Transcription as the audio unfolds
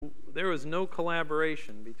there was no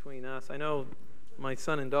collaboration between us. I know my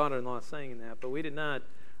son and daughter-in-law sang in that, but we did not,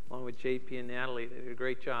 along with JP and Natalie, they did a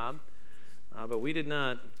great job. But we did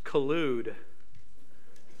not collude.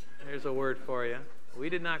 There's a word for you. We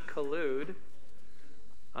did not collude.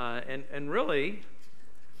 And really,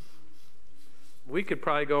 we could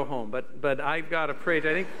probably go home. But I've got to preach.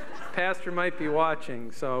 I think Pastor might be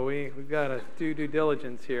watching, so we've got to do due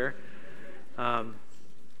diligence here.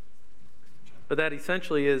 But that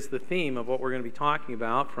essentially is the theme of what we're going to be talking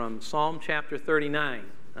about from Psalm chapter 39.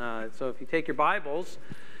 So if you take your Bibles,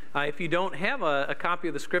 if you don't have a copy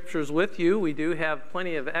of the Scriptures with you, we do have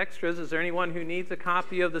plenty of extras. Is there anyone who needs a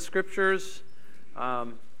copy of the Scriptures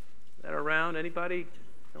that are around? Anybody?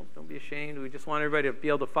 Don't be ashamed. We just want everybody to be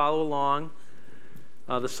able to follow along.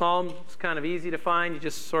 The Psalm is kind of easy to find. You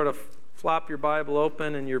just sort of flop your Bible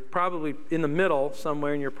open, and you're probably in the middle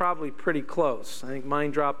somewhere, and you're probably pretty close. I think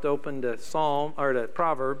mine dropped open to to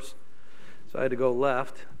Proverbs, so I had to go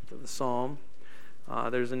left to the Psalm.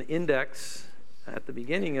 There's an index at the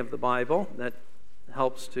beginning of the Bible that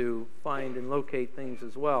helps to find and locate things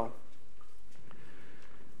as well.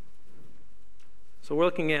 So we're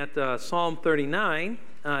looking at Psalm 39.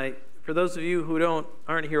 For those of you who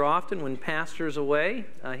aren't here often, when Pastor's away,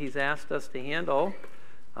 he's asked us to handle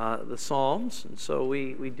the Psalms, and so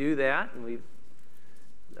we do that, and we've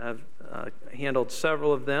handled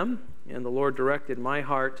several of them, and the Lord directed my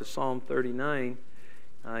heart to Psalm 39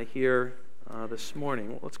 here this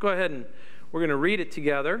morning. Well, let's go ahead and we're going to read it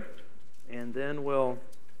together, and then we'll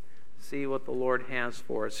see what the Lord has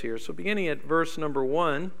for us here. So beginning at verse number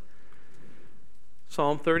 1,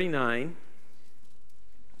 Psalm 39,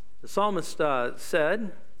 the psalmist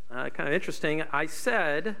said, kind of interesting, I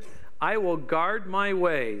said, I will guard my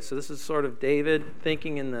way. So this is sort of David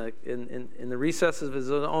thinking in the recesses of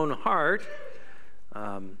his own heart.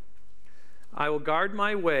 I will guard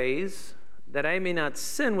my ways that I may not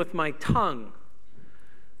sin with my tongue.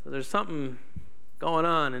 So there's something going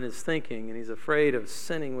on in his thinking, and he's afraid of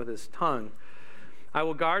sinning with his tongue. I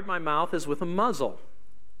will guard my mouth as with a muzzle.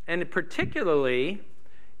 And particularly,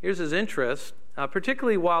 here's his interest,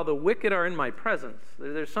 particularly while the wicked are in my presence.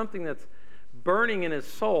 There's something that's burning in his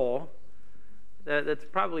soul that's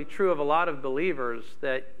probably true of a lot of believers,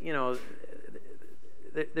 that, you know,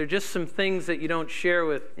 there are just some things that you don't share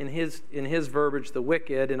with, in his verbiage, the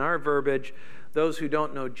wicked. In our verbiage, those who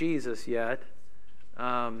don't know Jesus yet.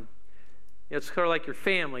 It's sort of like your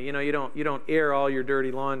family. You know, you don't air all your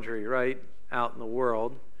dirty laundry, right, out in the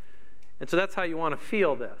world. And so that's how you want to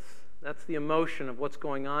feel this. That's the emotion of what's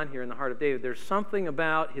going on here in the heart of David. There's something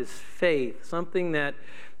about his faith, something that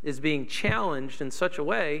is being challenged in such a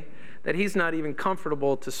way that he's not even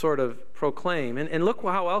comfortable to sort of proclaim. And look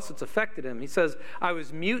how else it's affected him. He says, I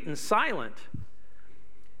was mute and silent.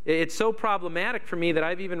 It's so problematic for me that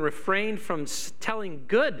I've even refrained from telling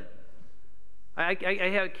good. I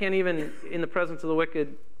can't even, in the presence of the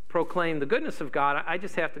wicked, proclaim the goodness of God. I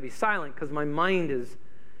just have to be silent because my mind is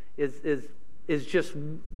just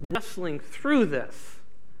wrestling through this.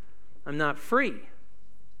 I'm not free.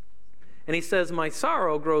 And he says, my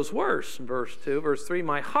sorrow grows worse, in verse 2. Verse 3,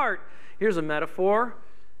 my heart, here's a metaphor.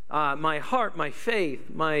 My heart, my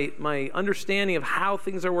faith, my understanding of how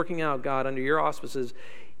things are working out, God, under your auspices,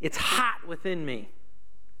 it's hot within me.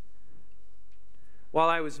 While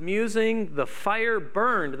I was musing, the fire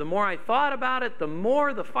burned. The more I thought about it, the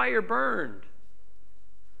more the fire burned.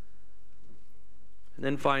 And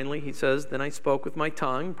then finally, he says, then I spoke with my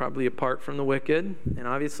tongue, probably apart from the wicked. And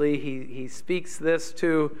obviously, he speaks this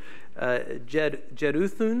to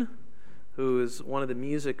Jeduthun, who is one of the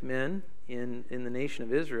music men in the nation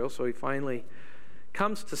of Israel. So he finally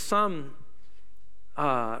comes to some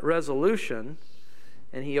resolution,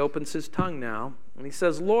 and he opens his tongue now. And he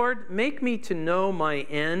says, Lord, make me to know my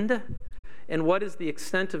end, and what is the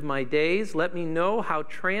extent of my days. Let me know how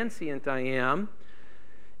transient I am.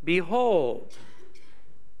 Behold,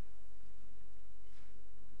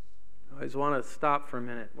 I always want to stop for a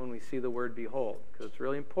minute when we see the word behold, because it's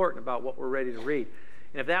really important about what we're ready to read.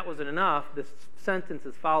 And if that wasn't enough, this sentence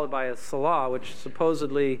is followed by a salah, which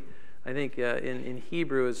supposedly, I think in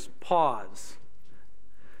Hebrew is pause.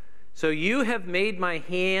 So you have made my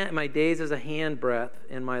days as a handbreadth,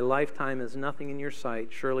 and my lifetime is nothing in your sight.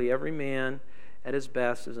 Surely every man at his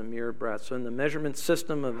best is a mere breath. So in the measurement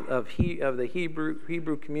system of the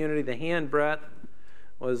Hebrew community, the handbreadth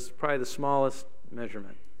was probably the smallest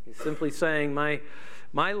measurement. He's simply saying my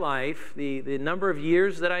life, the number of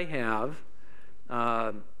years that I have,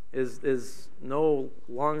 is no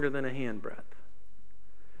longer than a handbreadth.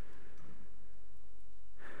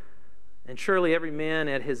 And surely every man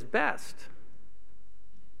at his best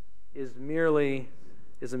is merely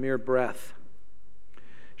is a mere breath.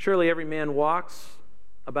 Surely every man walks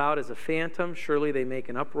about as a phantom. Surely they make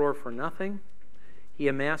an uproar for nothing. He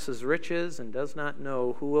amasses riches and does not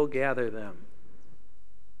know who will gather them.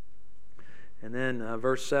 And then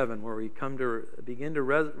verse 7, where we come to begin to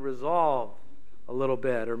resolve a little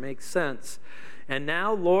bit or make sense. And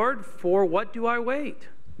now, Lord, for what do I wait?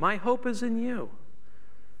 My hope is in you.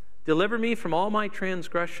 Deliver me from all my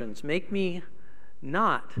transgressions. Make me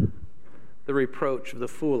not the reproach of the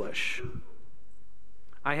foolish.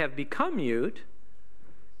 I have become mute.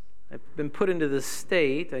 I've been put into this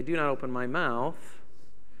state. I do not open my mouth.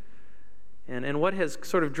 And what has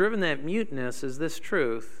sort of driven that muteness is this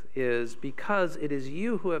truth, is because it is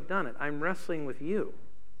you who have done it. I'm wrestling with you.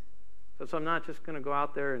 So I'm not just going to go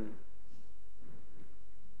out there and,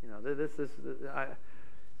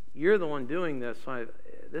 you're the one doing this. So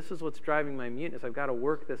this is what's driving my muteness. I've got to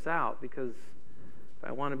work this out, because if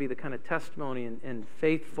I want to be the kind of testimony and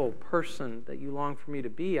faithful person that you long for me to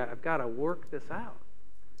be, I've got to work this out.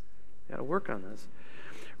 I've got to work on this.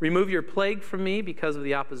 Remove your plague from me. Because of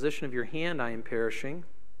the opposition of your hand I am perishing.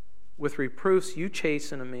 With reproofs you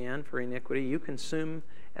chasten a man for iniquity. You consume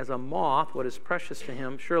as a moth what is precious to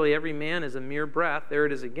him. Surely every man is a mere breath. There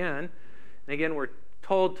it is again. And again, we're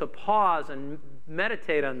told to pause and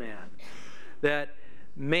meditate on that. That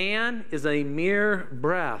man is a mere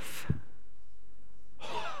breath.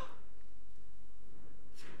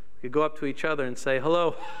 We could go up to each other and say,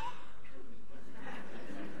 hello.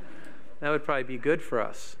 That would probably be good for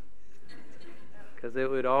us, because it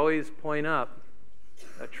would always point up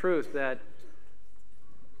a truth that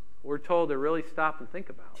we're told to really stop and think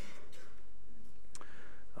about.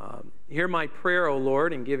 Hear my prayer, O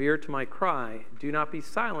Lord, and give ear to my cry. Do not be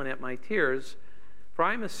silent at my tears, for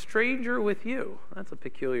I am a stranger with you. That's a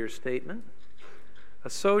peculiar statement.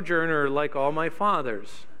 A sojourner like all my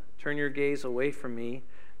fathers. Turn your gaze away from me,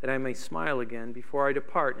 that I may smile again before I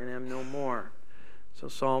depart and am no more. So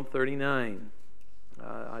Psalm 39,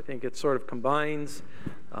 I think it sort of combines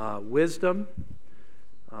wisdom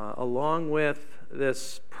along with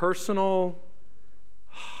this personal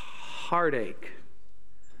heartache.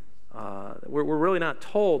 We're really not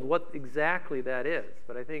told what exactly that is,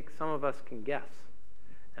 but I think some of us can guess.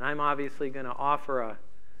 And I'm obviously going to offer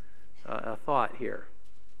a thought here.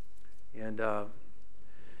 And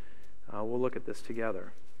we'll look at this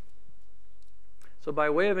together. So by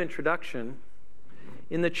way of introduction,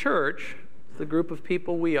 in the church, the group of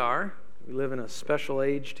people we live in a special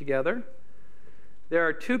age together. There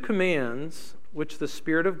are two commands which the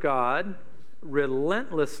Spirit of God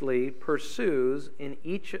relentlessly pursues in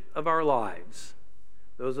each of our lives.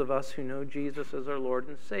 Those of us who know Jesus as our Lord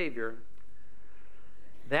and Savior.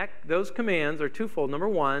 Those commands are twofold. Number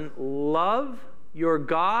one, love your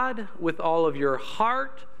God with all of your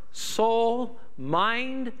heart, soul,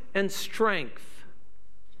 mind, and strength.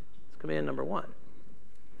 That's command number one.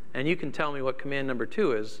 And you can tell me what command number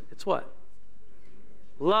two is. It's what?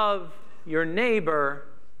 Love your neighbor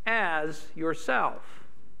as yourself.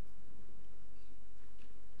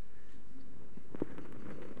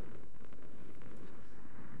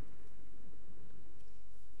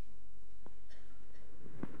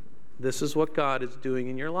 This is what God is doing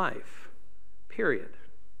in your life. Period.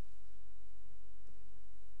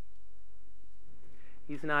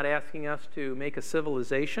 He's not asking us to make a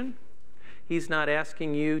civilization. He's not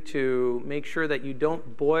asking you to make sure that you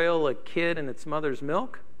don't boil a kid in its mother's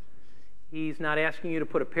milk. He's not asking you to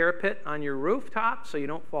put a parapet on your rooftop so you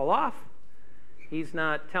don't fall off. He's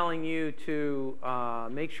not telling you to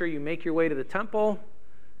make sure you make your way to the temple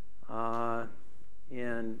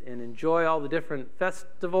and enjoy all the different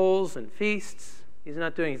festivals and feasts. He's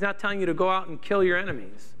not telling you to go out and kill your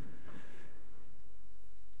enemies.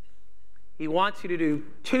 He wants you to do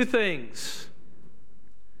two things.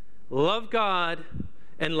 Love God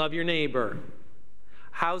and love your neighbor.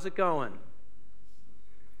 How's it going?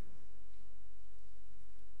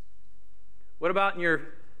 What about in your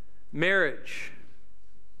marriage?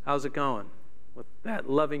 How's it going with that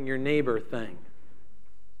loving your neighbor thing?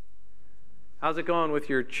 How's it going with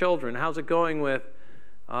your children? How's it going with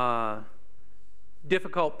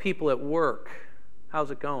difficult people at work? How's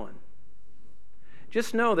it going?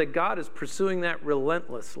 Just know that God is pursuing that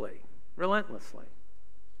relentlessly. Relentlessly.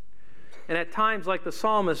 And at times, like the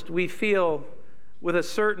psalmist, we feel with a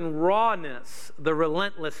certain rawness the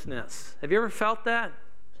relentlessness. Have you ever felt that?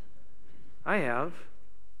 I have.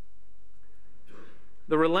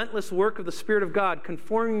 The relentless work of the Spirit of God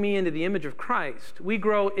conforming me into the image of Christ. We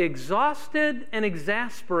grow exhausted and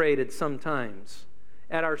exasperated sometimes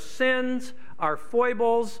at our sins, our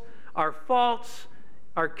foibles, our faults,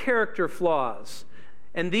 our character flaws.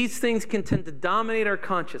 And these things can tend to dominate our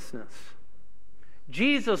consciousness.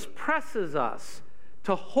 Jesus presses us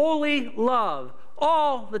to holy love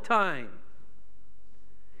all the time.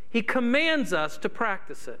 He commands us to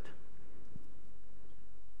practice it.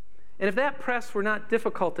 And if that press were not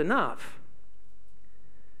difficult enough,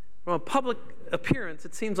 from a public appearance,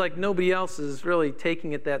 it seems like nobody else is really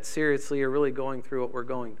taking it that seriously or really going through what we're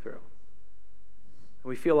going through. And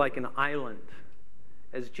we feel like an island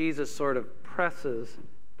as Jesus sort of presses,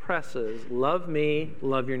 love me,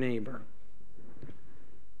 love your neighbor.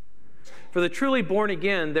 For the truly born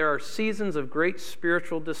again, there are seasons of great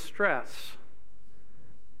spiritual distress,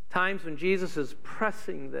 times when Jesus is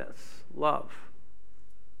pressing this love.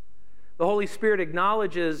 The Holy Spirit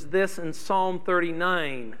acknowledges this in Psalm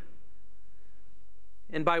 39.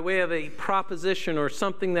 And by way of a proposition or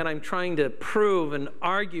something that I'm trying to prove and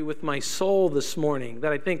argue with my soul this morning,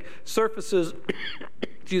 that I think surfaces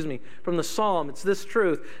from the psalm, it's this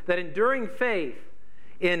truth, that enduring faith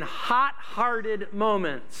in hot-hearted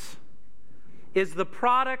moments is the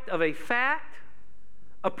product of a fact,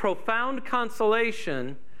 a profound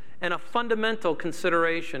consolation, and a fundamental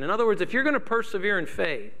consideration. In other words, if you're going to persevere in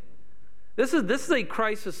faith, this is a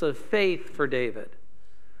crisis of faith for David.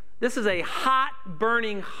 This is a hot,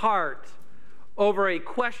 burning heart over a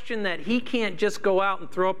question that he can't just go out and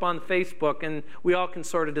throw up on Facebook and we all can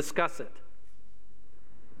sort of discuss it.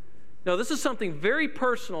 No, this is something very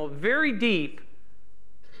personal, very deep.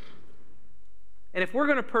 And if we're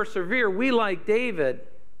going to persevere, we like David,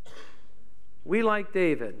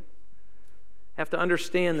 have to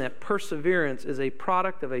understand that perseverance is a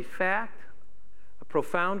product of a fact, a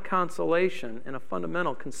profound consolation, and a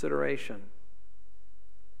fundamental consideration.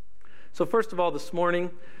 So first of all, this morning,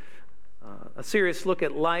 a serious look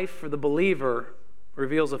at life for the believer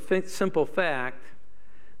reveals a simple fact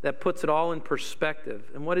that puts it all in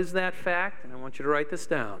perspective. And what is that fact? And I want you to write this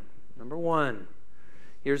down. Number one,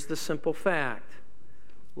 here's the simple fact.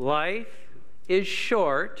 Life is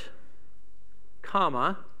short,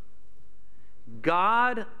 comma,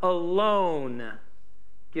 God alone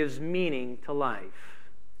gives meaning to life.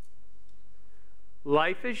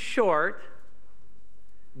 Life is short,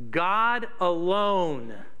 God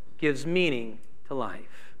alone gives meaning to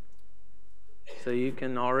life. So you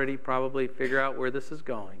can already probably figure out where this is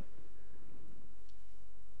going.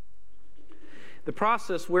 The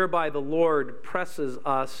process whereby the Lord presses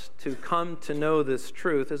us to come to know this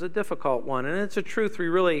truth is a difficult one, and it's a truth we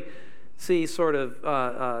really see sort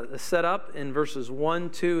of set up in verses 1,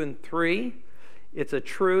 2, and 3. It's a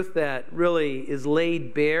truth that really is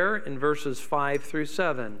laid bare in verses 5 through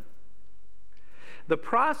 7. The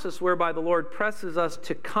process whereby the Lord presses us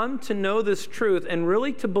to come to know this truth and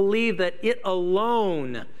really to believe that it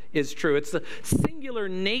alone is true. It's the singular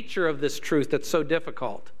nature of this truth that's so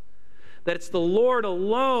difficult. That it's the Lord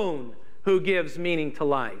alone who gives meaning to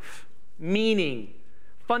life. Meaning.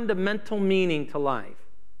 Fundamental meaning to life.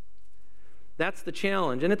 That's the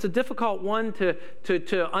challenge. And it's a difficult one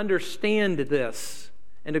to understand this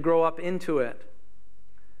and to grow up into it.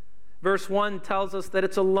 Verse 1 tells us that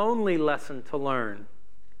it's a lonely lesson to learn.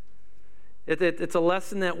 It's a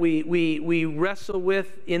lesson that we wrestle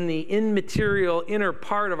with in the immaterial inner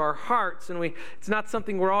part of our hearts. And it's not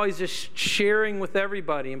something we're always just sharing with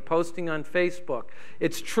everybody and posting on Facebook.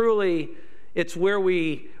 It's where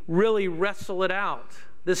we really wrestle it out.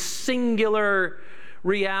 This singular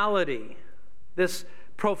reality, this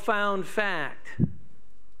profound fact.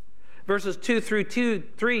 Verses 2 through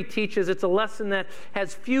 3 teaches it's a lesson that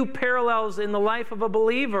has few parallels in the life of a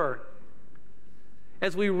believer.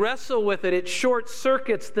 As we wrestle with it, it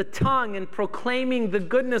short-circuits the tongue in proclaiming the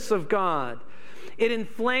goodness of God. It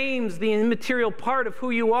inflames the immaterial part of who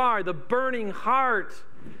you are, the burning heart.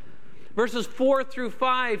 Verses 4 through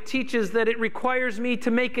 5 teaches that it requires me to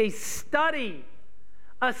make a study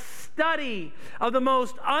of the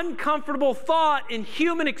most uncomfortable thought in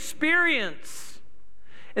human experience.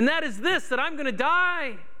 And that is this, that I'm going to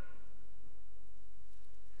die.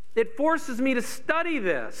 It forces me to study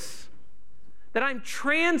this, that I'm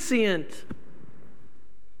transient.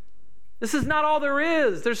 This is not all there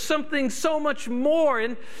is. There's something so much more.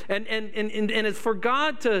 And it's for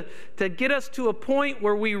God to get us to a point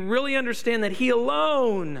where we really understand that He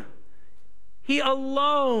alone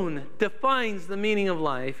defines the meaning of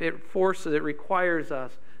life. It requires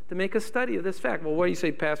us to make a study of this fact. Well, what do you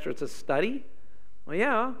say, Pastor? It's a study? Well,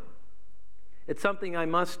 yeah. It's something I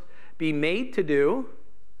must be made to do,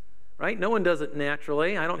 right? No one does it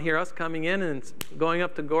naturally. I don't hear us coming in and going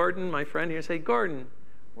up to Gordon, my friend here, and say, Gordon,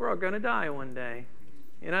 we're all going to die one day.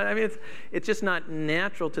 You know, I mean, it's just not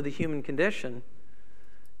natural to the human condition.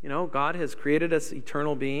 God has created us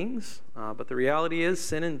eternal beings, but the reality is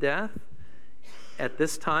sin and death at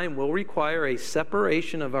this time will require a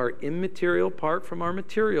separation of our immaterial part from our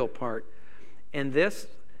material part. And this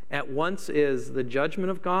at once is the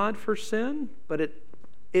judgment of God for sin, but it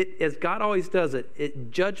as God always does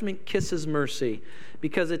judgment kisses mercy,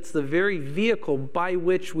 because it's the very vehicle by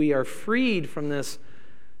which we are freed from this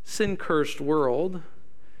sin-cursed world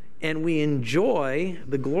and we enjoy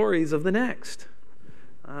the glories of the next.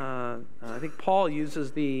 I think Paul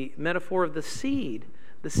uses the metaphor of the seed.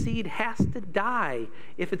 The seed has to die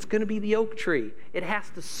if it's going to be the oak tree. It has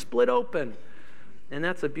to split open. And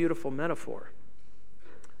that's a beautiful metaphor.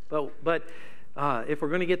 But if we're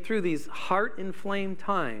going to get through these heart-inflamed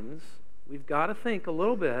times, we've got to think a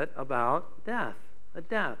little bit about death.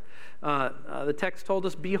 The text told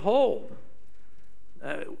us, behold.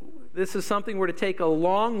 This is something we're to take a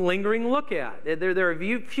long, lingering look at. There are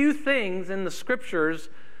few things in the Scriptures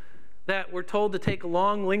that we're told to take a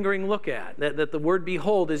long, lingering look at, that the word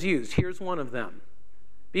behold is used. Here's one of them.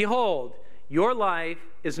 Behold, your life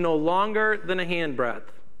is no longer than a handbreadth.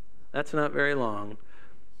 That's not very long.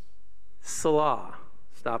 Selah.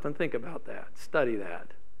 Stop and think about that. Study that.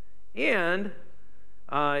 And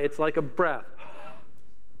it's like a breath.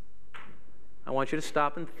 I want you to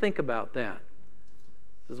stop and think about that.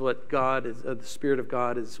 This is what the Spirit of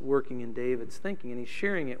God is working in David's thinking, and he's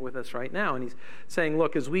sharing it with us right now. And he's saying,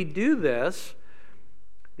 look, as we do this,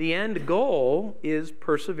 the end goal is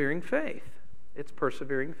persevering faith. It's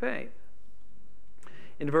persevering faith.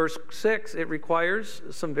 In verse 6, it requires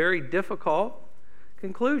some very difficult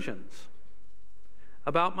conclusions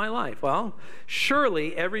about my life. Well,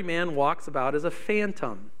 surely every man walks about as a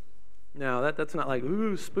phantom. Now, that's not like,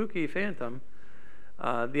 ooh, spooky phantom.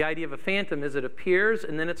 The idea of a phantom is it appears,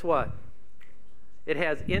 and then it's what? It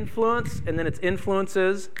has influence, and then its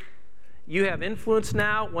influences. You have influence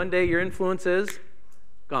now. One day your influence is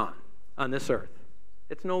gone on this earth.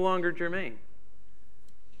 It's no longer germane.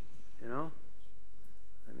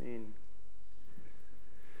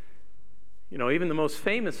 Even the most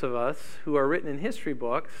famous of us who are written in history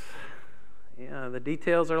books, the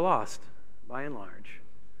details are lost by and large.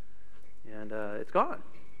 And it's gone.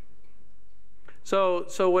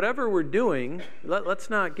 So whatever we're doing, let's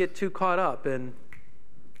not get too caught up in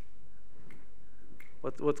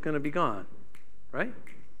what's going to be gone, right?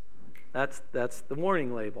 That's the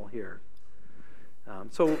warning label here.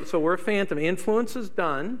 So we're a phantom. Influence is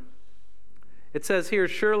done. It says here,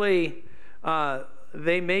 surely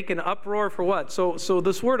they make an uproar for what? So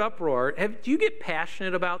this word uproar, do you get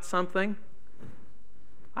passionate about something?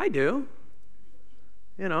 I do.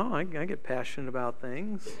 I get passionate about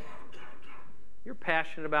things. You're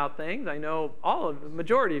passionate about things. I know the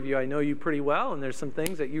majority of you, I know you pretty well, and there's some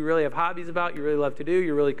things that you really have hobbies about, you really love to do,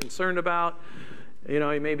 you're really concerned about. You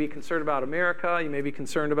may be concerned about America, you may be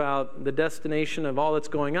concerned about the destination of all that's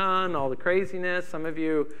going on, all the craziness. Some of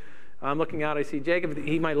you, I'm looking out, I see Jacob,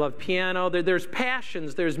 he might love piano. There's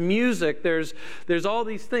passions, there's music, there's all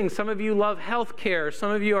these things. Some of you love health care. Some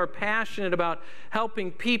of you are passionate about helping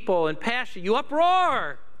people and passion. You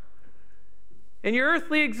uproar in your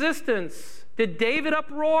earthly existence. Did David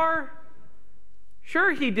uproar?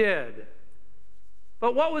 Sure he did.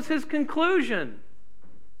 But what was his conclusion?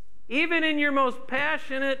 Even in your most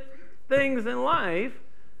passionate things in life,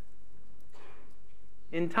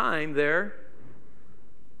 in time, they're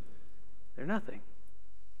nothing.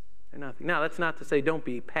 They're nothing. Now, that's not to say don't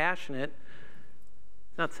be passionate.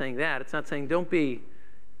 It's not saying that. It's not saying don't be,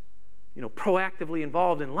 proactively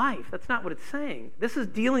involved in life. That's not what it's saying. This is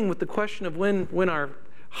dealing with the question of when our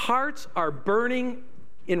hearts are burning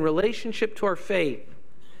in relationship to our faith.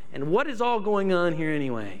 And what is all going on here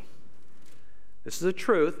anyway? This is a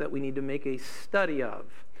truth that we need to make a study of.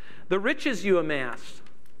 The riches you amassed.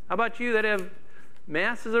 How about you that have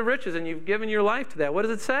masses of riches and you've given your life to that? What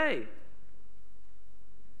does it say?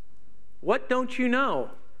 What don't you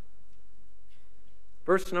know?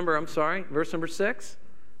 Verse number 6.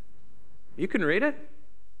 You can read it.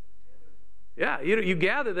 Yeah, you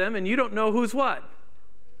gather them and you don't know who's what.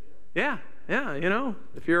 Yeah,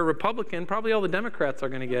 if you're a Republican, probably all the Democrats are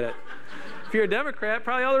going to get it. If you're a Democrat,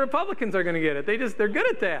 probably all the Republicans are going to get it. They're good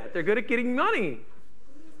at that. They're good at getting money.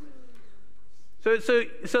 So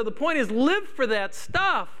the point is, live for that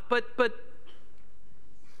stuff. But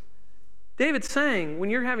David's saying, when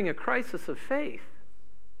you're having a crisis of faith,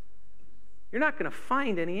 you're not going to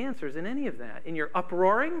find any answers in any of that. In your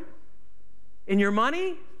uproaring, in your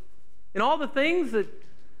money, in all the things that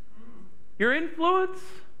your influence.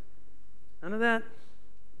 None of that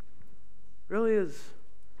really is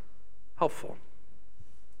helpful.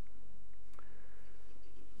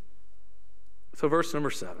 So verse number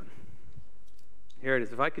 7. Here it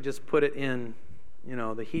is. If I could just put it in,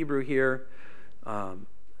 the Hebrew here,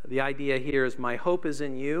 the idea here is my hope is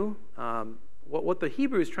in you. What the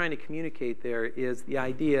Hebrew is trying to communicate there is the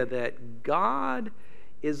idea that God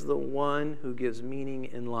is the one who gives meaning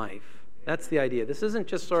in life. That's the idea. This isn't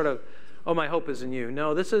just sort of, oh, my hope is in you.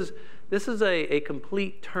 No, this is a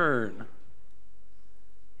complete turn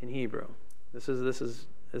in Hebrew. This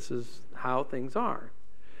is how things are.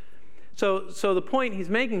 So the point he's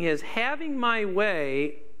making is having my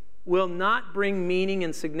way will not bring meaning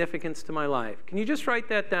and significance to my life. Can you just write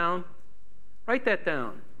that down? Write that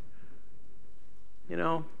down.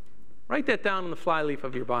 Write that down on the flyleaf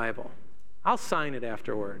of your Bible. I'll sign it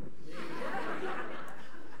afterward.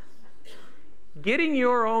 Getting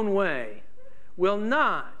your own way will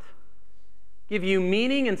not give you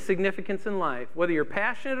meaning and significance in life, whether you're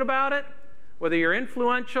passionate about it, whether you're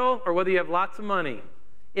influential, or whether you have lots of money.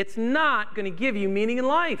 It's not going to give you meaning in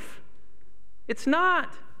life. It's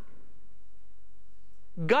not.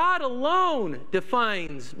 God alone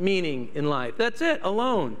defines meaning in life. That's it,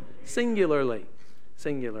 alone, singularly.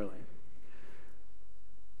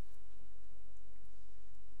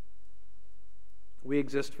 We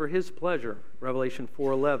exist for His pleasure, Revelation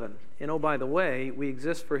 4:11. And oh, by the way, we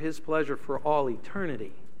exist for His pleasure for all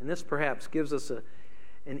eternity. And this perhaps gives us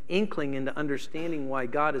an inkling into understanding why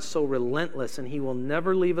God is so relentless and He will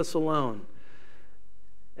never leave us alone.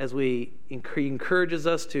 As He encourages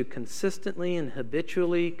us to consistently and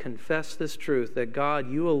habitually confess this truth, that God,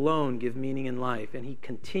 you alone give meaning in life. And He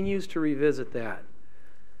continues to revisit that.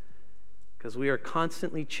 Because we are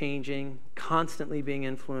constantly changing, constantly being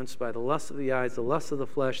influenced by the lust of the eyes, the lust of the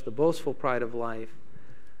flesh, the boastful pride of life.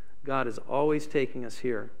 God is always taking us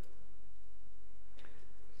here.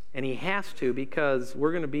 And He has to, because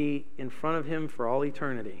we're going to be in front of Him for all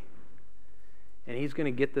eternity. And He's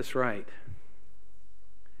going to get this right.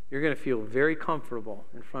 You're going to feel very comfortable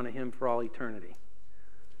in front of Him for all eternity.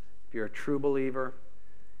 If you're a true believer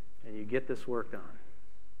and you get this work done.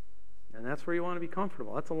 And that's where you want to be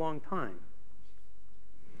comfortable. That's a long time.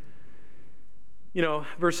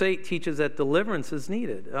 Verse 8 teaches that deliverance is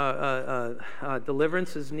needed.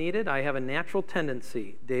 Deliverance is needed. I have a natural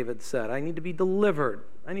tendency, David said. I need to be delivered.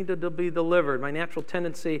 I need to be delivered. My natural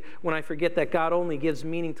tendency, when I forget that God only gives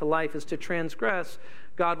meaning to life, is to transgress,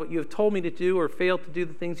 God, what you have told me to do, or fail to do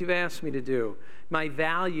the things you've asked me to do. My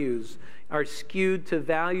values are skewed to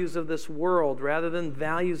values of this world rather than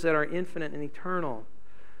values that are infinite and eternal.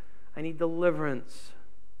 I need deliverance.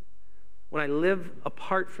 When I live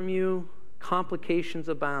apart from you, complications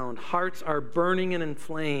abound. Hearts are burning and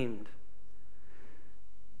inflamed.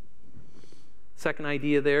 Second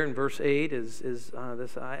idea there in verse 8 is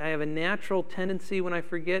this. I have a natural tendency when I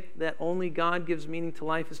forget that only God gives meaning to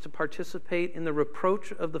life is to participate in the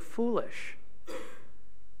reproach of the foolish.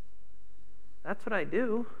 That's what I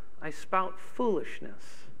do. I spout foolishness.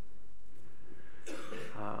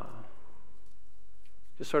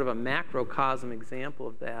 Just sort of a macrocosm example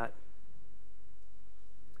of that.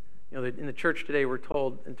 In the church today, we're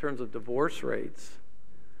told in terms of divorce rates,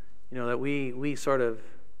 that we sort of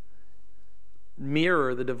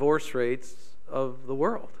mirror the divorce rates of the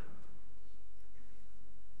world.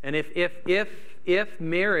 And if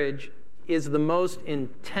marriage is the most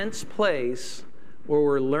intense place where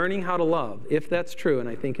we're learning how to love, if that's true, and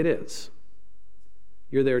I think it is,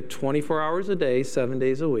 you're there 24 hours a day, 7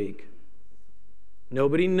 days a week.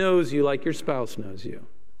 Nobody knows you like your spouse knows you.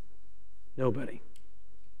 Nobody.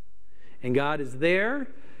 And God is there,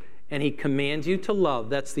 and He commands you to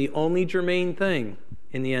love. That's the only germane thing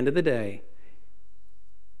in the end of the day.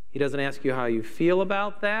 He doesn't ask you how you feel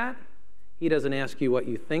about that. He doesn't ask you what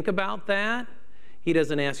you think about that. He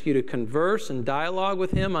doesn't ask you to converse and dialogue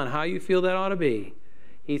with Him on how you feel that ought to be.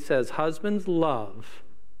 He says, husbands, love.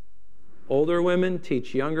 Older women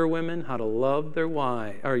teach younger women how to love their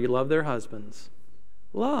wives, or you love their husbands.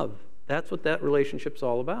 Love. That's what that relationship's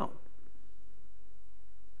all about.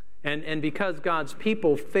 And because God's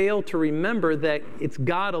people fail to remember that it's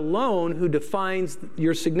God alone who defines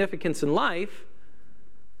your significance in life,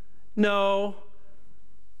 no,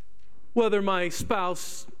 whether my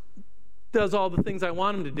spouse does all the things I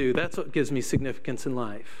want him to do, that's what gives me significance in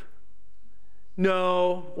life.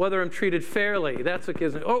 No, whether I'm treated fairly, that's what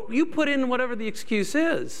gives me, you put in whatever the excuse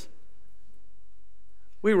is.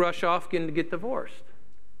 We rush off to get divorced.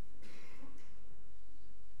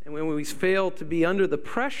 And when we fail to be under the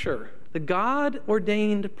pressure, the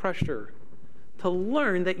God-ordained pressure, to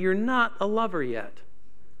learn that you're not a lover yet.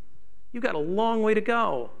 You've got a long way to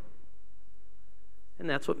go. And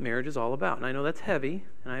that's what marriage is all about. And I know that's heavy,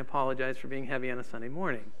 and I apologize for being heavy on a Sunday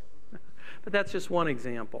morning. But that's just one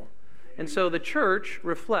example. And so the church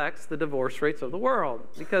reflects the divorce rates of the world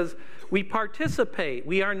because we participate.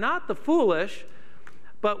 We are not the foolish,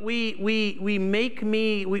 but we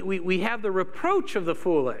have the reproach of the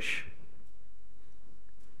foolish.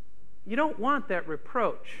 You don't want that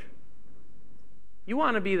reproach. You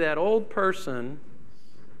want to be that old person,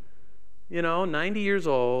 90 years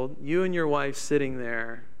old, you and your wife sitting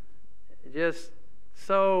there, just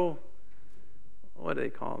so, what do they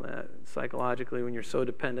call that psychologically when you're so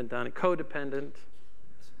dependent on it? Codependent.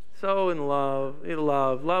 So in love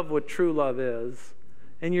what true love is.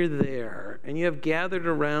 And you're there, and you have gathered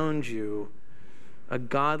around you a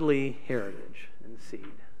godly heritage and seed.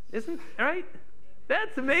 Isn't right?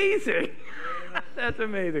 That's amazing. That's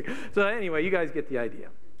amazing. So anyway, you guys get the idea.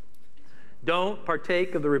 Don't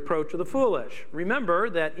partake of the reproach of the foolish. Remember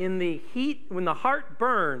that in the heat, when the heart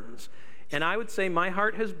burns, and I would say my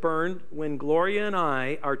heart has burned when Gloria and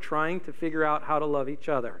I are trying to figure out how to love each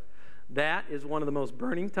other. That is one of the most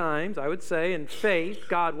burning times, I would say, in faith.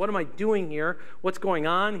 God, what am I doing here? What's going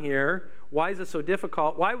on here? Why is it so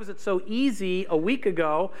difficult? Why was it so easy a week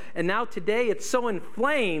ago, and now today it's so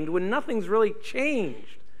inflamed when nothing's really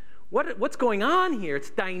changed? What's going on here? It's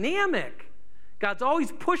dynamic. God's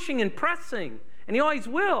always pushing and pressing, and He always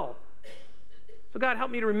will. So God,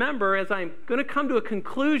 help me to remember as I'm going to come to a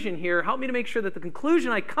conclusion here, help me to make sure that the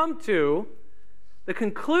conclusion I come to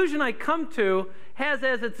has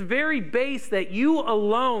as its very base that you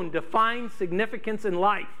alone define significance in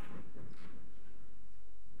life.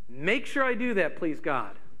 Make sure I do that, please,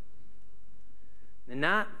 God. And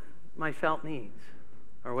not my felt needs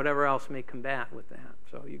or whatever else may combat with that.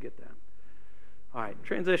 So you get that. All right,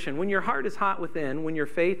 transition. When your heart is hot within, when your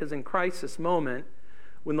faith is in crisis moment,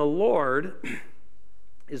 when the Lord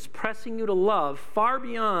is pressing you to love far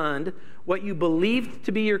beyond what you believed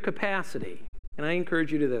to be your capacity, and I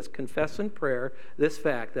encourage you to this, confess in prayer this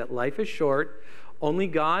fact that life is short, it's only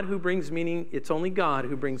God who brings meaning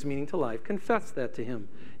to life. Confess that to Him.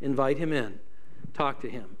 Invite Him in. Talk to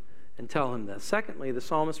Him and tell Him this. Secondly, the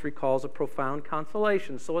psalmist recalls a profound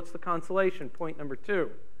consolation. So what's the consolation? Point number 2.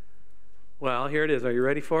 Well, here it is. Are you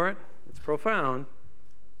ready for it? It's profound.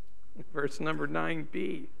 Verse number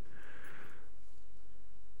 9b.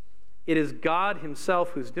 It is God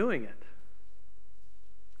Himself who's doing it.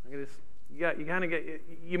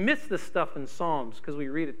 You miss this stuff in Psalms because we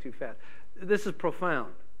read it too fast. This is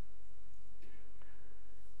profound.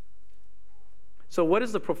 So what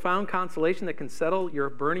is the profound consolation that can settle your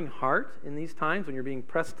burning heart in these times when you're being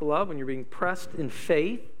pressed to love, when you're being pressed in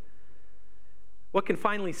faith? What can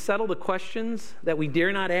finally settle the questions that we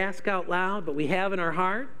dare not ask out loud, but we have in our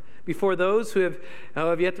heart before those who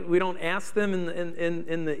have yet, we don't ask them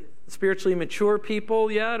in the spiritually mature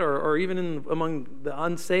people yet, or even among the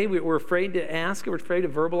unsaved. We're afraid to ask it. We're afraid to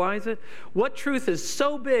verbalize it. What truth is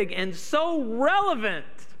so big and so relevant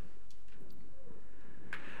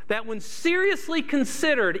that when seriously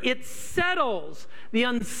considered, it settles the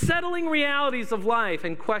unsettling realities of life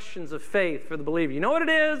and questions of faith for the believer? You know what it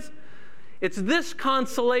is? It's this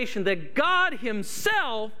consolation that God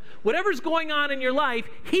Himself, whatever's going on in your life,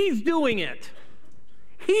 He's doing it.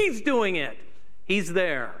 He's doing it. He's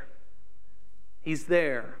there. He's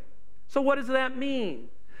there. So what does that mean?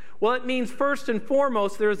 Well, it means first and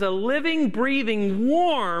foremost, there's a living, breathing,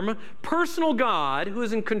 warm, personal God who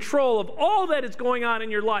is in control of all that is going on in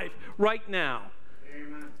your life right now.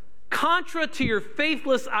 Amen. Contra to your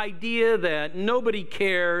faithless idea that nobody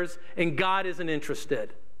cares and God isn't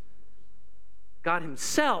interested. God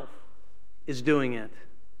Himself is doing it.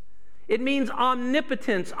 It means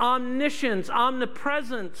omnipotence, omniscience,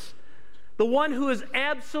 omnipresence. The one who is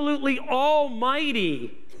absolutely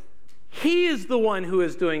almighty. He is the one who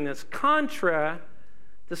is doing this. Contra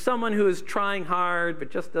to someone who is trying hard but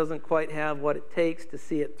just doesn't quite have what it takes to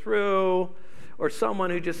see it through, or someone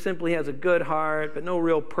who just simply has a good heart but no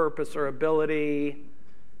real purpose or ability.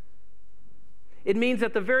 It means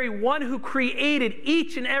that the very one who created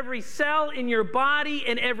each and every cell in your body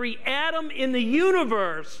and every atom in the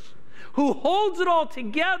universe, who holds it all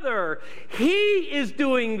together, He is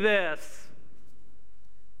doing this.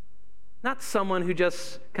 Not someone who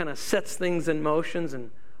just kind of sets things in motions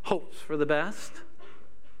and hopes for the best.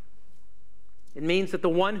 It means that the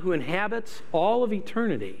one who inhabits all of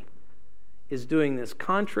eternity is doing this,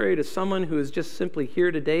 contrary to someone who is just simply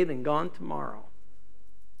here today then gone tomorrow.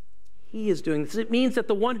 He is doing this. It means that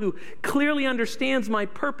the one who clearly understands my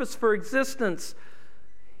purpose for existence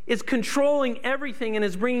is controlling everything and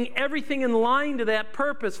is bringing everything in line to that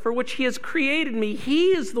purpose for which He has created me. He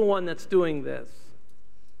is the one that's doing this.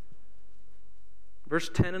 Verse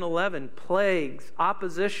 10 and 11, plagues,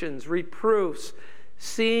 oppositions, reproofs,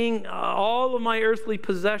 seeing all of my earthly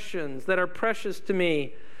possessions that are precious to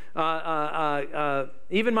me,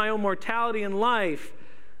 even my own mortality and life,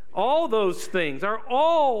 all those things are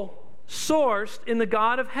all sourced in the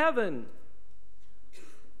God of heaven.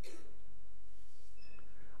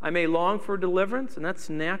 I may long for deliverance, and that's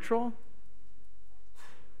natural.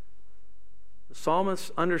 The psalmist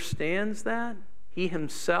understands that. He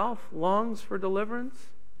himself longs for deliverance.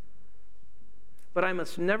 But I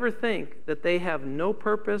must never think that they have no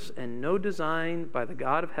purpose and no design by the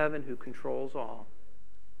God of heaven who controls all.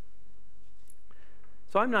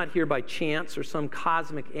 So I'm not here by chance or some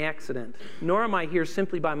cosmic accident, nor am I here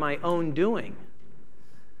simply by my own doing.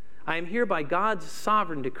 I am here by God's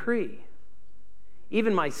sovereign decree.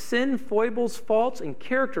 Even my sin, foibles, faults, and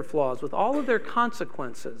character flaws, with all of their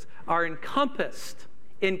consequences, are encompassed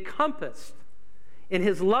in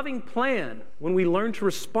His loving plan when we learn to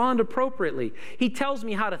respond appropriately. He tells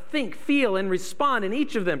me how to think, feel, and respond in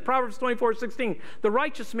each of them. Proverbs 24:16, the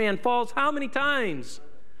righteous man falls how many times?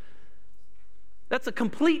 That's a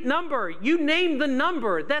complete number. You name the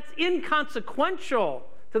number. That's inconsequential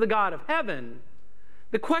to the God of heaven.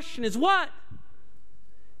 The question is what?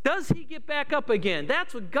 Does he get back up again?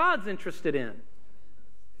 That's what God's interested in.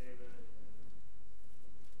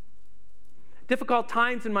 Difficult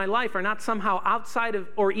times in my life are not somehow outside of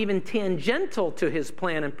or even tangential to His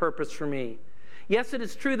plan and purpose for me. Yes, it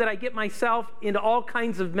is true that I get myself into all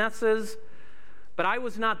kinds of messes, but I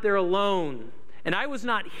was not there alone. And I was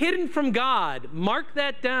not hidden from God. Mark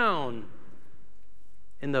that down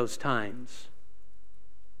in those times.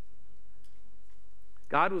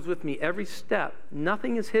 God was with me every step.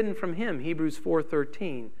 Nothing is hidden from Him, Hebrews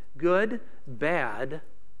 4:13. Good, bad,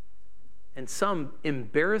 and some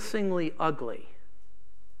embarrassingly ugly.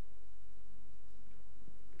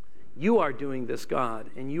 You are doing this, God,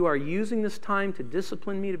 and you are using this time to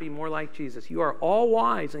discipline me to be more like Jesus. You are all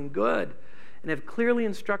wise and good and have clearly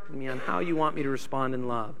instructed me on how you want me to respond in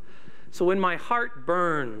love. So when my heart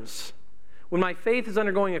burns, when my faith is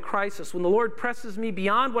undergoing a crisis, when the Lord presses me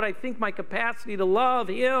beyond what I think my capacity to love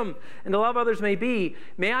Him and to love others may be,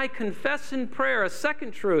 may I confess in prayer a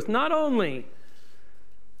second truth, not only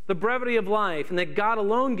the brevity of life and that God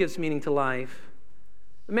alone gives meaning to life,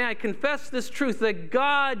 but may I confess this truth that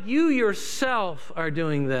God, you yourself are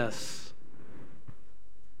doing this.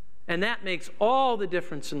 And that makes all the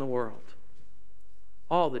difference in the world.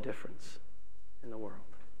 All the difference in the world.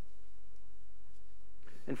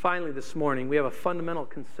 And finally, this morning, we have a fundamental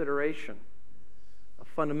consideration. A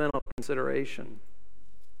fundamental consideration.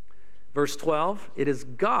 Verse 12, it is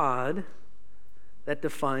God that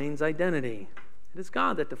defines identity. It is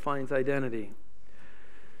God that defines identity.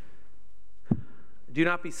 Do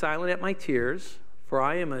not be silent at my tears, for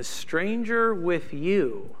I am a stranger with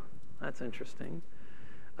you. That's interesting.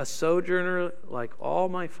 A sojourner like all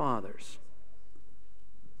my fathers.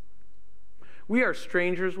 We are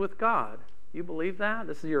strangers with God. You believe that?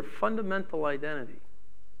 This is your fundamental identity.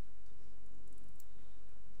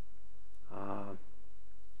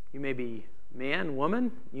 You may be man,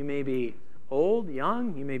 woman. You may be old,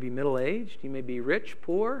 young. You may be middle-aged. You may be rich,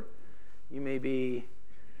 poor. You may be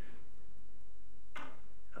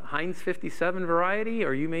Heinz 57 variety,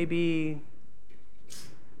 or you may be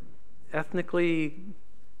ethnically,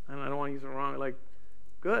 I don't want to use it wrong, like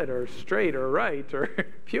good or straight or right or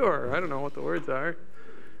pure. I don't know what the words are.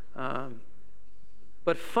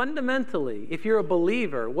 But fundamentally, if you're a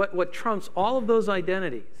believer, what trumps all of those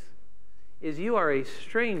identities is you are a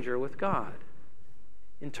stranger with God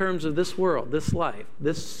in terms of this world, this life,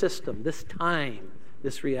 this system, this time,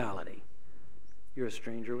 this reality. You're a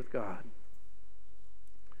stranger with God.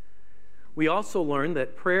 We also learn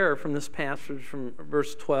that prayer from this passage from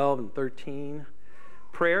verse 12 and 13,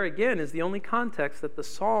 prayer, again, is the only context that the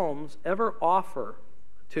Psalms ever offer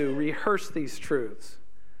to rehearse these truths.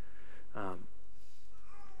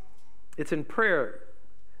 It's in prayer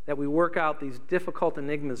that we work out these difficult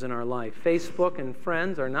enigmas in our life. Facebook and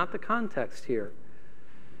friends are not the context here.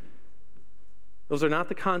 Those are not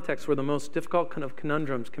the contexts where the most difficult kind of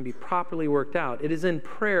conundrums can be properly worked out. It is in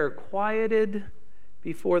prayer, quieted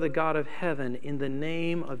before the God of heaven in the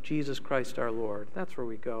name of Jesus Christ our Lord. That's where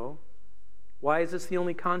we go. Why is this the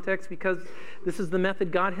only context? Because this is the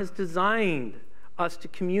method God has designed us to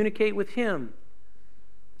communicate with Him.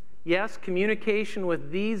 Yes, communication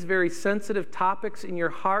with these very sensitive topics in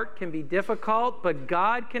your heart can be difficult, but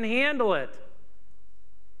God can handle it.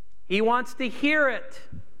 He wants to hear it.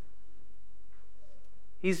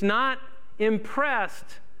 He's not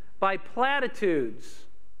impressed by platitudes.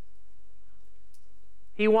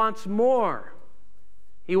 He wants more.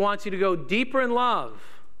 He wants you to go deeper in love.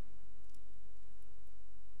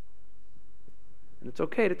 And it's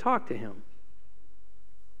okay to talk to him.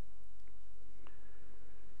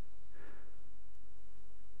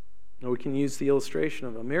 Or we can use the illustration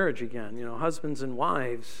of a marriage again. Husbands and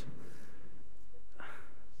wives.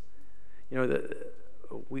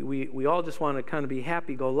 We all just want to kind of be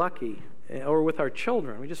happy-go-lucky. Or with our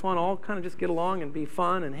children. We just want to all kind of just get along and be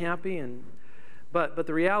fun and happy. But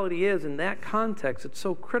the reality is, in that context, it's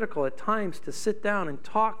so critical at times to sit down and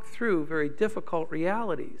talk through very difficult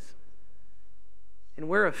realities and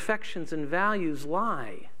where affections and values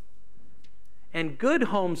lie. And good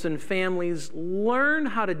homes and families learn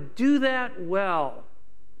how to do that well.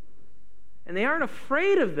 And they aren't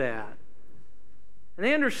afraid of that. And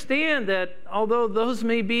they understand that although those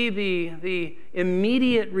may be the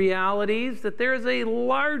immediate realities, that there is a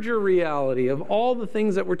larger reality of all the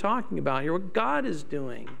things that we're talking about here, what God is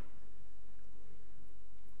doing.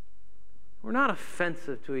 We're not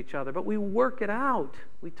offensive to each other, but we work it out.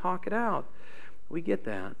 We talk it out. We get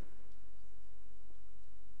that.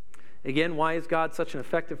 Again, why is God such an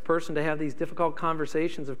effective person to have these difficult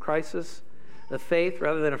conversations of crisis, the faith,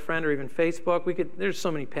 rather than a friend or even Facebook? There's so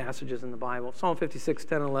many passages in the Bible. Psalm 56,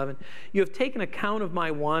 10, 11. You have taken account of my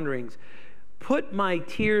wanderings. Put my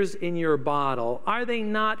tears in your bottle. Are they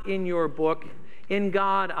not in your book? In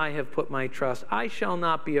God I have put my trust. I shall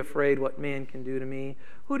not be afraid what man can do to me.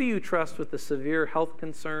 Who do you trust with the severe health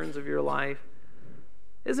concerns of your life?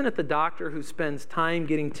 Isn't it the doctor who spends time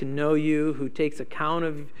getting to know you, who takes account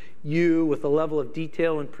of you with a level of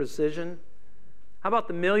detail and precision? How about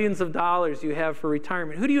the millions of dollars you have for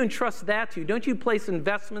retirement? Who do you entrust that to? Don't you place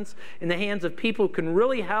investments in the hands of people who can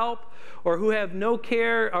really help or who have no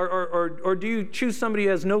care, or do you choose somebody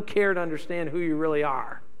who has no care to understand who you really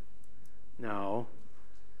are? No.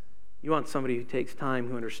 You want somebody who takes time,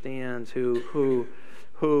 who understands, who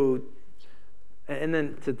and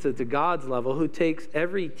then to God's level, who takes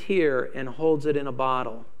every tear and holds it in a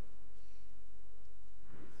bottle.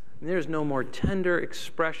 And there's no more tender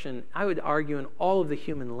expression, I would argue, in all of the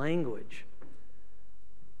human language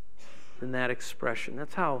than that expression.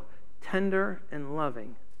 That's how tender and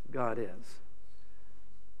loving God is.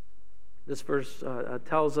 This verse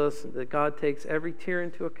tells us that God takes every tear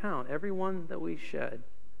into account, every one that we shed,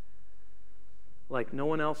 like no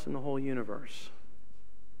one else in the whole universe.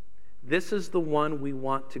 This is the one we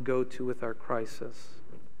want to go to with our crisis.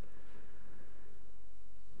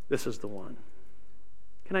 This is the one.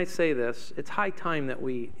 Can I say this? It's high time that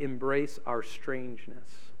we embrace our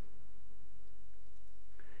strangeness.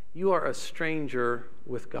 You are a stranger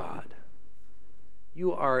with God.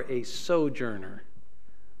 You are a sojourner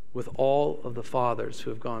with all of the fathers who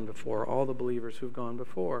have gone before, all the believers who have gone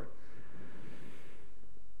before.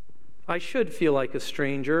 I should feel like a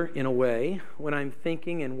stranger, in a way, when I'm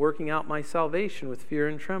thinking and working out my salvation with fear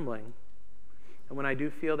and trembling. And when I do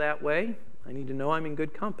feel that way, I need to know I'm in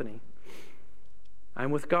good company.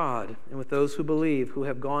 I'm with God and with those who believe, who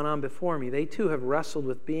have gone on before me. They too have wrestled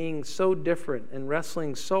with being so different and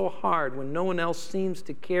wrestling so hard when no one else seems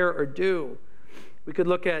to care or do. We could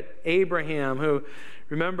look at Abraham, who,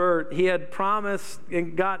 remember, he had promised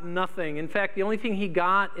and got nothing. In fact, the only thing he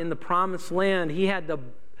got in the promised land, he had the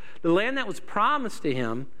land that was promised to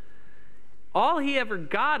him, all he ever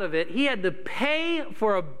got of it, he had to pay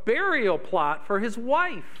for a burial plot for his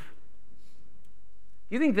wife.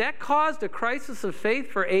 You think that caused a crisis of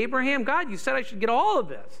faith for Abraham? God, you said I should get all of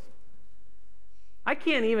this. I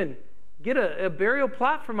can't even get a burial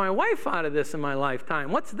plot for my wife out of this in my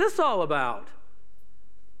lifetime. What's this all about?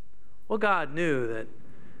 Well, God knew that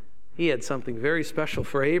he had something very special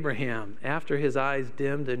for Abraham. After his eyes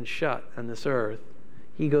dimmed and shut on this earth,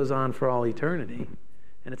 he goes on for all eternity.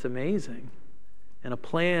 And it's amazing. And a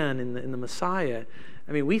plan in the Messiah.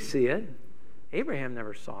 I mean, we see it. Abraham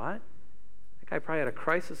never saw it. That guy probably had a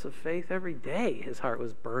crisis of faith every day. His heart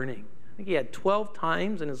was burning. I think he had 12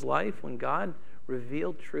 times in his life when God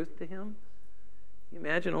revealed truth to him. Can you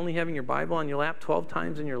imagine only having your Bible on your lap 12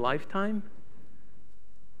 times in your lifetime?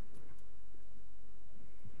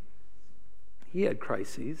 He had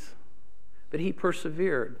crises, but he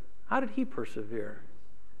persevered. How did he persevere?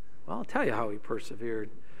 Well, I'll tell you how he persevered.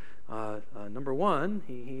 Number one,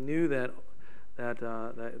 he knew that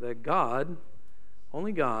God,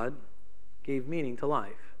 only God, gave meaning to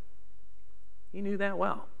life. He knew that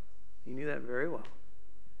well. He knew that very well.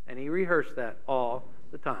 And he rehearsed that all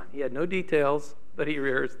the time. He had no details, but he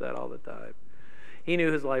rehearsed that all the time. He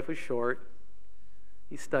knew his life was short.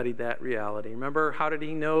 He studied that reality. Remember, how did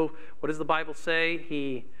he know? What does the Bible say?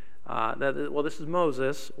 This is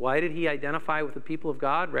Moses. Why did he identify with the people of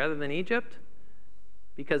God rather than Egypt?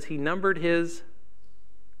 Because he numbered his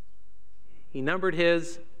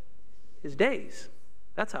days.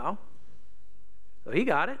 That's how. So he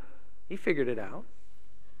got it. He figured it out.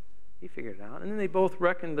 He figured it out. And then they both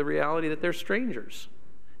reckoned the reality that they're strangers.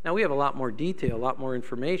 Now, we have a lot more detail, a lot more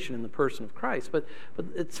information in the person of Christ, but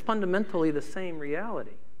it's fundamentally the same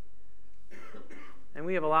reality. And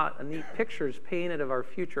we have a lot of neat pictures painted of our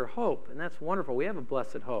future hope, and that's wonderful. We have a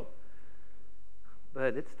blessed hope.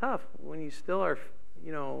 But it's tough when you still are,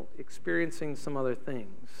 experiencing some other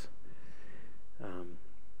things.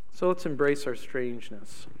 So let's embrace our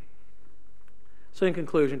strangeness. So in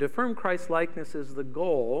conclusion, to affirm Christ's likeness is the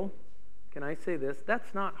goal. Can I say this?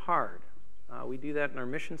 That's not hard. We do that in our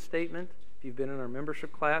mission statement. If you've been in our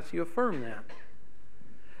membership class, you affirm that.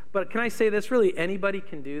 But can I say this? Really, anybody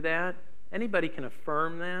can do that. Anybody can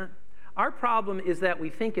affirm that. Our problem is that we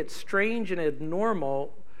think it's strange and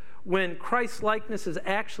abnormal when Christ's likeness is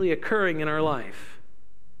actually occurring in our life.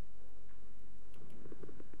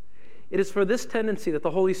 It is for this tendency that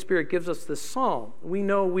the Holy Spirit gives us this psalm. We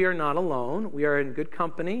know we are not alone. We are in good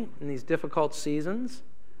company in these difficult seasons.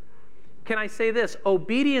 Can I say this?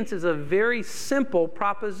 Obedience is a very simple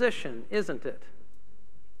proposition, isn't it?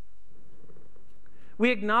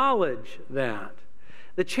 We acknowledge that.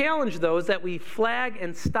 The challenge, though, is that we flag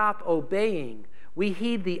and stop obeying. We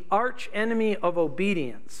heed the arch enemy of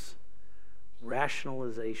obedience,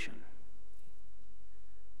 rationalization.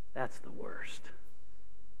 That's the worst.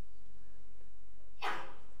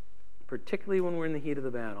 Particularly when we're in the heat of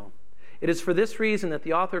the battle. It is for this reason that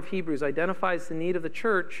the author of Hebrews identifies the need of the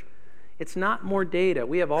church. It's not more data.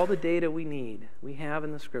 We have all the data we need. We have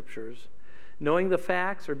in the Scriptures. Knowing the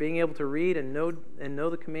facts or being able to read and know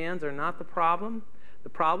the commands are not the problem. The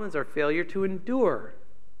problem is our failure to endure.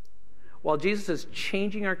 While Jesus is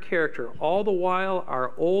changing our character, all the while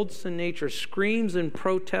our old sin nature screams in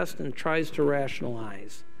protest and tries to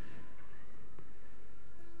rationalize.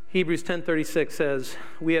 Hebrews 10:36 says,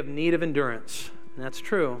 we have need of endurance. And that's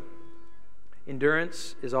true.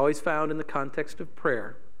 Endurance is always found in the context of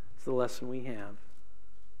prayer. It's the lesson we have.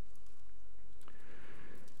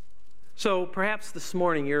 So perhaps this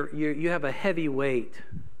morning you have a heavy weight.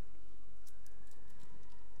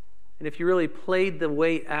 And if you really played the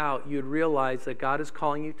weight out, you'd realize that God is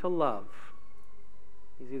calling you to love.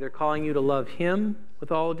 He's either calling you to love Him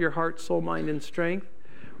with all of your heart, soul, mind, and strength,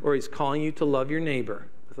 or He's calling you to love your neighbor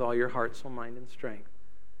with all your heart, soul, mind, and strength.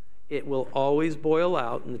 It will always boil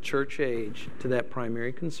out in the church age to that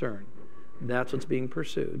primary concern. That's what's being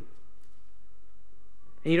pursued.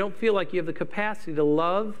 And you don't feel like you have the capacity to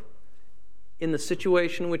love in the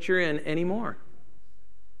situation which you're in anymore.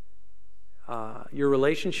 Your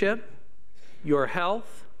relationship, your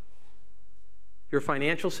health, your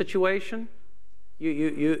financial situation,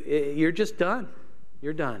 you're just done.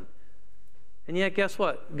 You're done. And yet, guess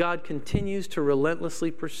what? God continues to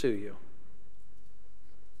relentlessly pursue you.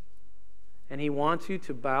 And He wants you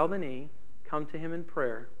to bow the knee, come to Him in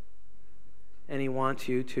prayer, and He wants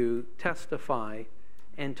you to testify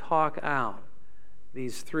and talk out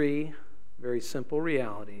these three very simple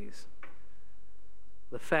realities.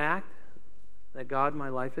 The fact that God, my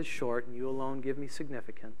life is short, and you alone give me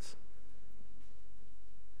significance.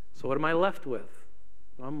 So what am I left with?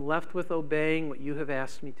 Well, I'm left with obeying what you have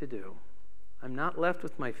asked me to do. I'm not left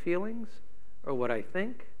with my feelings or what I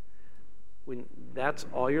think. That's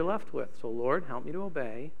all you're left with. So Lord, help me to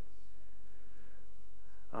obey.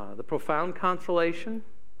 The profound consolation,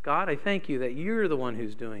 God, I thank you that you're the one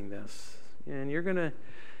who's doing this. And we're going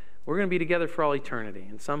to be together for all eternity.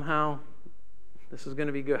 And somehow this is going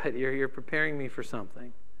to be good. You're preparing me for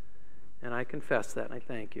something. And I confess that, and I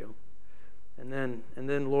thank you. And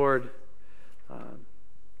then Lord,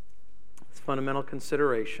 it's fundamental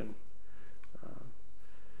consideration.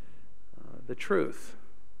 The truth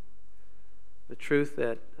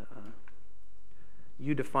that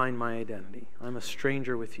you define my identity. I'm a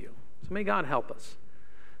stranger with you. So may God help us.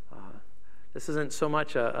 This isn't so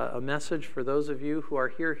much a message for those of you who are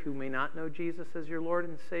here who may not know Jesus as your Lord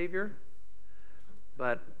and Savior,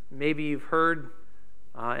 but maybe you've heard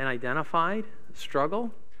and identified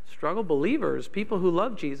struggle. Believers, people who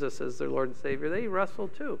love Jesus as their Lord and Savior, they wrestle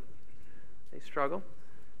too. They struggle.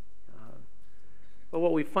 But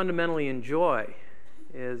what we fundamentally enjoy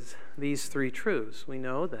is these three truths. We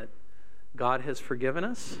know that God has forgiven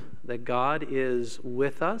us, that God is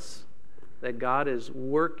with us, that God is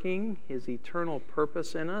working His eternal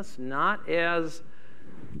purpose in us, not as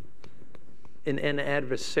in an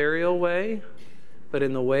adversarial way, but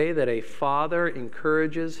in the way that a father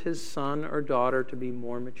encourages his son or daughter to be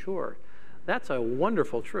more mature. That's a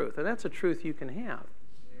wonderful truth, and that's a truth you can have.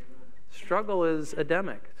 Struggle is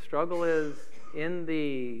endemic. Struggle is in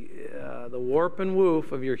the warp and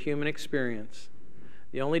woof of your human experience.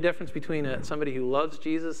 The only difference between somebody who loves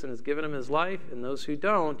Jesus and has given him his life and those who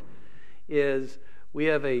don't is we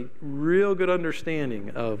have a real good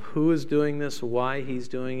understanding of who is doing this, why he's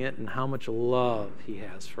doing it, and how much love he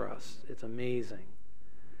has for us. It's amazing.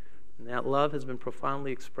 And that love has been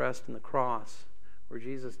profoundly expressed in the cross, where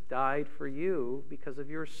Jesus died for you because of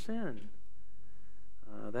your sin.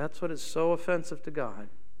 That's what is so offensive to God.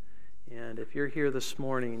 And if you're here this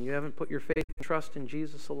morning and you haven't put your faith and trust in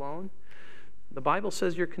Jesus alone, the Bible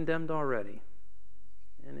says you're condemned already.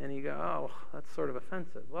 And you go, oh, that's sort of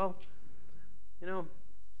offensive. Well, you know,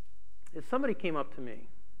 if somebody came up to me,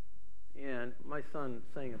 and my son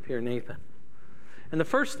sang up here, Nathan, and the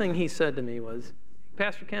first thing he said to me was,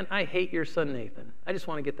 Pastor Ken, I hate your son Nathan. I just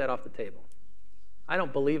want to get that off the table. I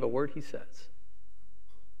don't believe a word he says.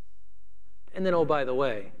 And then, oh, by the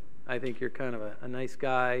way, I think you're kind of a nice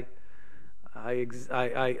guy.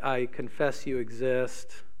 I confess you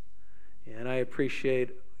exist, and I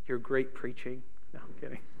appreciate your great preaching. No, I'm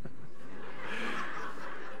kidding.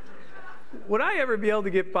 Would I ever be able to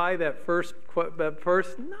get by that first?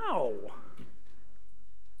 No.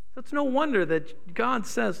 So it's no wonder that God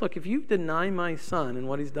says, look, if you deny my son and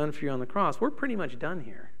what he's done for you on the cross, we're pretty much done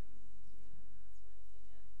here.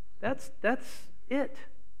 That's it.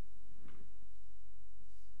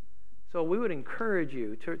 So we would encourage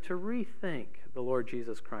you to rethink the Lord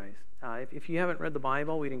Jesus Christ. If you haven't read the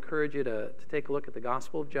Bible, we'd encourage you to take a look at the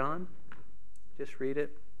Gospel of John. Just read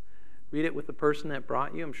it. Read it with the person that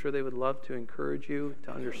brought you. I'm sure they would love to encourage you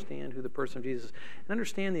to understand who the person of Jesus is and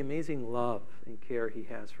understand the amazing love and care he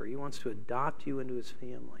has for you. He wants to adopt you into his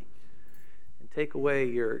family and take away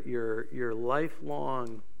your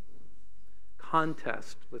lifelong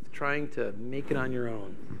contest with trying to make it on your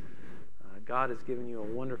own. God has given you a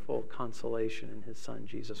wonderful consolation in his Son,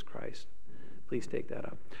 Jesus Christ. Please take that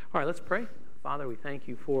up. All right, let's pray. Father, we thank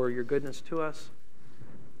you for your goodness to us.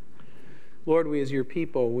 Lord, we as your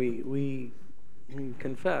people, we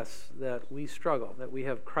confess that we struggle, that we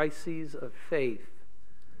have crises of faith,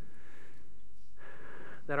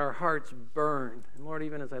 that our hearts burn. And Lord,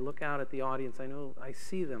 even as I look out at the audience, I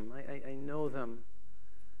see them, I know them.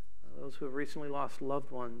 Those who have recently lost loved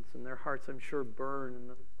ones, and their hearts, I'm sure, burn in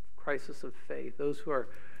the crisis of faith. Those who are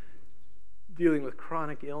dealing with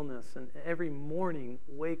chronic illness and every morning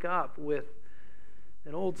wake up with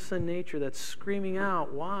an old sin nature that's screaming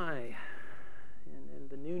out, why?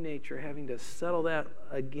 And the new nature having to settle that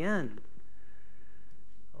again.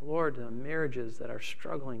 Lord, marriages that are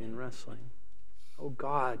struggling and wrestling. Oh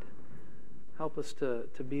God, help us to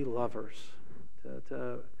be lovers,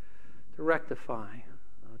 to rectify,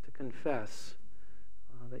 to confess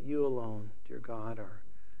that you alone, dear God,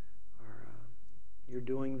 you're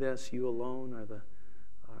doing this. You alone are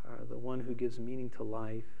the one who gives meaning to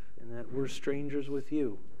life, and that we're strangers with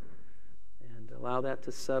you. And allow that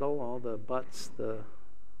to settle all the buts, the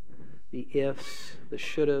ifs, the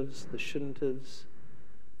should-haves, the shouldn't-haves.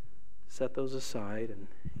 Set those aside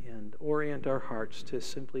and orient our hearts to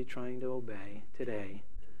simply trying to obey today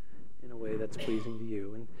in a way that's pleasing to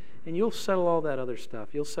you. And you'll settle all that other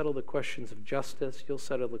stuff. You'll settle the questions of justice. You'll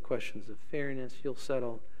settle the questions of fairness. You'll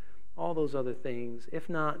settle all those other things, if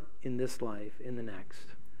not in this life, in the next.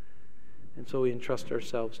 And so we entrust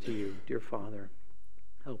ourselves to you, dear Father.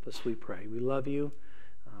 Help us, we pray. We love you.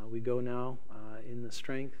 We go now in the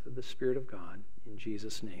strength of the Spirit of God. In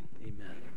Jesus' name, amen.